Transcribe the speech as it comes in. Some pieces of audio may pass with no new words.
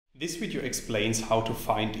This video explains how to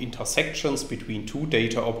find intersections between two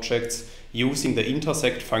data objects using the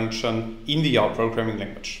intersect function in the R programming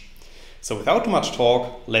language. So without too much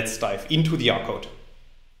talk, let's dive into the R code.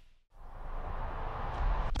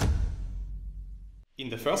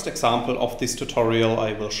 In the first example of this tutorial,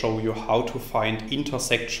 I will show you how to find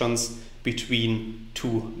intersections between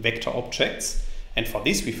two vector objects. And for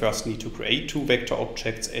this, we first need to create two vector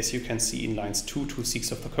objects, as you can see in lines 2 to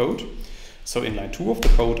 6 of the code. So in line 2 of the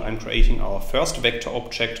code, I'm creating our first vector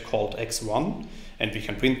object called x1, and we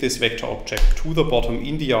can print this vector object to the bottom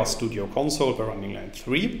in the RStudio console by running line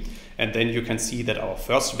 3. And then you can see that our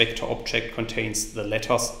first vector object contains the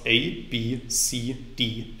letters A, B, C,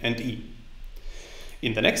 D, and E.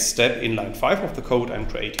 In the next step, in line 5 of the code, I'm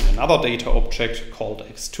creating another data object called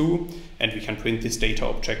x2, and we can print this data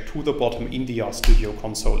object to the bottom in the RStudio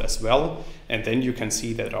console as well. And then you can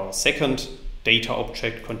see that our second data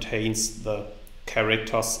object contains the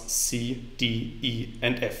characters C, D, E,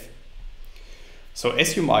 and F. So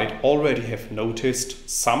as you might already have noticed,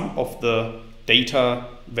 some of the data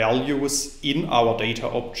values in our data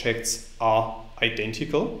objects are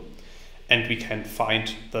identical, and we can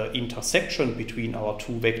find the intersection between our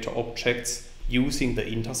two vector objects using the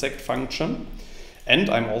intersect function.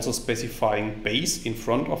 And I'm also specifying base in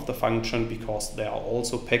front of the function because there are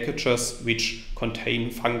also packages which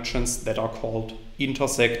contain functions that are called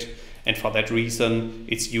intersect. And for that reason,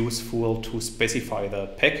 it's useful to specify the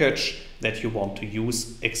package that you want to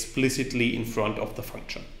use explicitly in front of the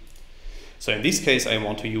function. So in this case, I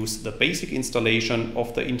want to use the basic installation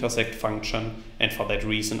of the intersect function. And for that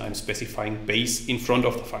reason, I'm specifying base in front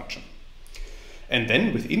of the function. And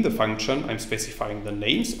then within the function, I'm specifying the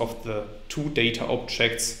names of the two data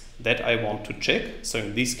objects that I want to check. So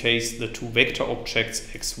in this case, the two vector objects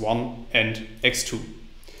x1 and x2.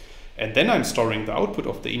 And then I'm storing the output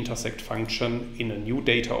of the intersect function in a new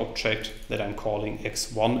data object that I'm calling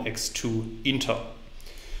x1, x2 inter.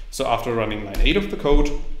 So after running line 8 of the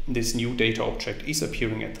code, this new data object is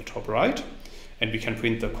appearing at the top right. And we can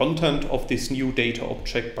print the content of this new data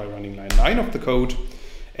object by running line 9 of the code.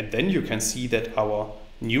 And then you can see that our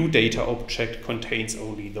new data object contains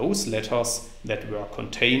only those letters that were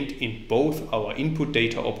contained in both our input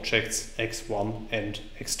data objects x1 and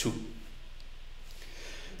x2.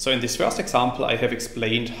 So in this first example, I have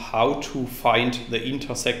explained how to find the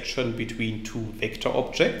intersection between two vector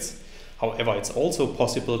objects. However, it's also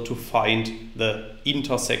possible to find the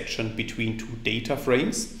intersection between two data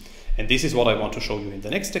frames. And this is what I want to show you in the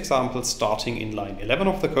next example, starting in line 11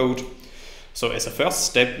 of the code. So as a first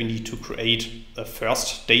step, we need to create a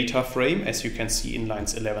first data frame, as you can see in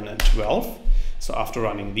lines 11 and 12. So after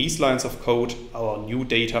running these lines of code, our new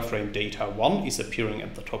data frame data1 is appearing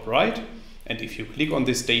at the top right. And if you click on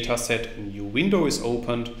this data set, a new window is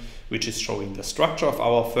opened, which is showing the structure of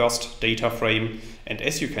our first data frame. And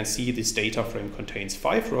as you can see, this data frame contains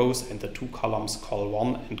 5 rows and the two columns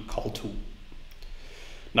col1 and col2.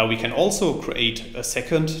 Now we can also create a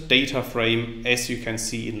second data frame, as you can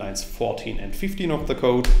see in lines 14 and 15 of the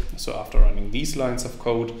code. So after running these lines of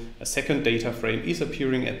code, a second data frame is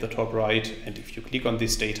appearing at the top right. And if you click on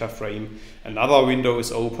this data frame, another window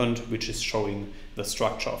is opened, which is showing the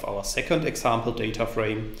structure of our second example data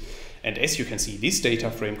frame. And as you can see, this data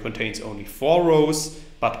frame contains only 4 rows,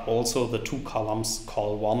 but also the two columns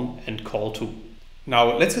col1 and col2.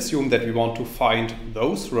 Now let's assume that we want to find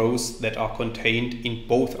those rows that are contained in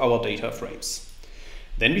both our data frames.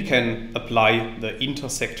 Then we can apply the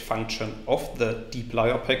intersect function of the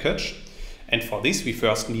dplyr package. And for this, we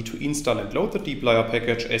first need to install and load the dplyr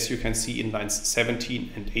package, as you can see in lines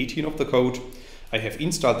 17 and 18 of the code. I have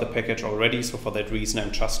installed the package already, so for that reason,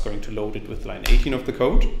 I'm just going to load it with line 18 of the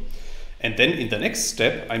code. And then in the next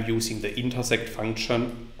step, I'm using the intersect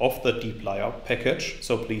function of the dplyr package.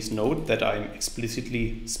 So please note that I'm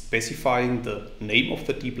explicitly specifying the name of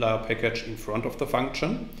the dplyr package in front of the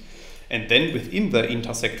function. And then within the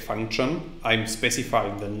intersect function, I'm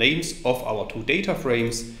specifying the names of our two data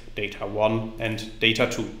frames, data1 and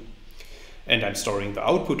data2. And I'm storing the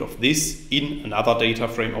output of this in another data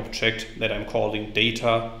frame object that I'm calling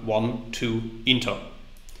data1, 2 inter.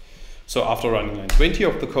 So after running line 20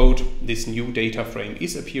 of the code, this new data frame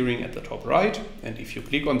is appearing at the top right. And if you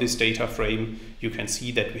click on this data frame, you can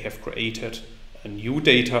see that we have created a new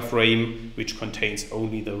data frame which contains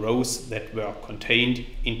only the rows that were contained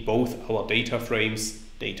in both our data frames,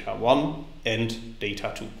 data1 and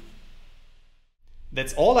data2.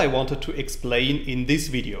 That's all I wanted to explain in this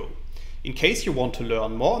video. In case you want to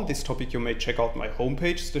learn more on this topic, you may check out my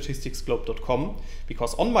homepage, statisticsglobe.com,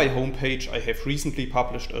 because on my homepage I have recently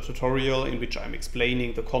published a tutorial in which I'm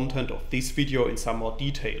explaining the content of this video in some more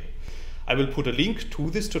detail. I will put a link to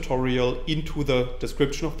this tutorial into the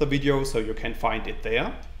description of the video so you can find it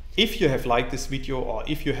there. If you have liked this video or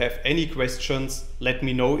if you have any questions, let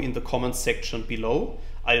me know in the comments section below.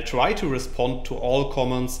 I'll try to respond to all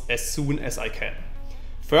comments as soon as I can.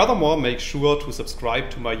 Furthermore, make sure to subscribe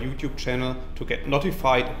to my YouTube channel to get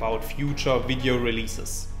notified about future video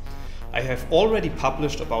releases. I have already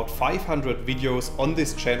published about 500 videos on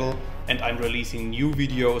this channel and I'm releasing new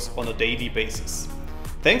videos on a daily basis.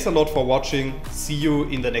 Thanks a lot for watching. See you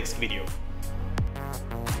in the next video.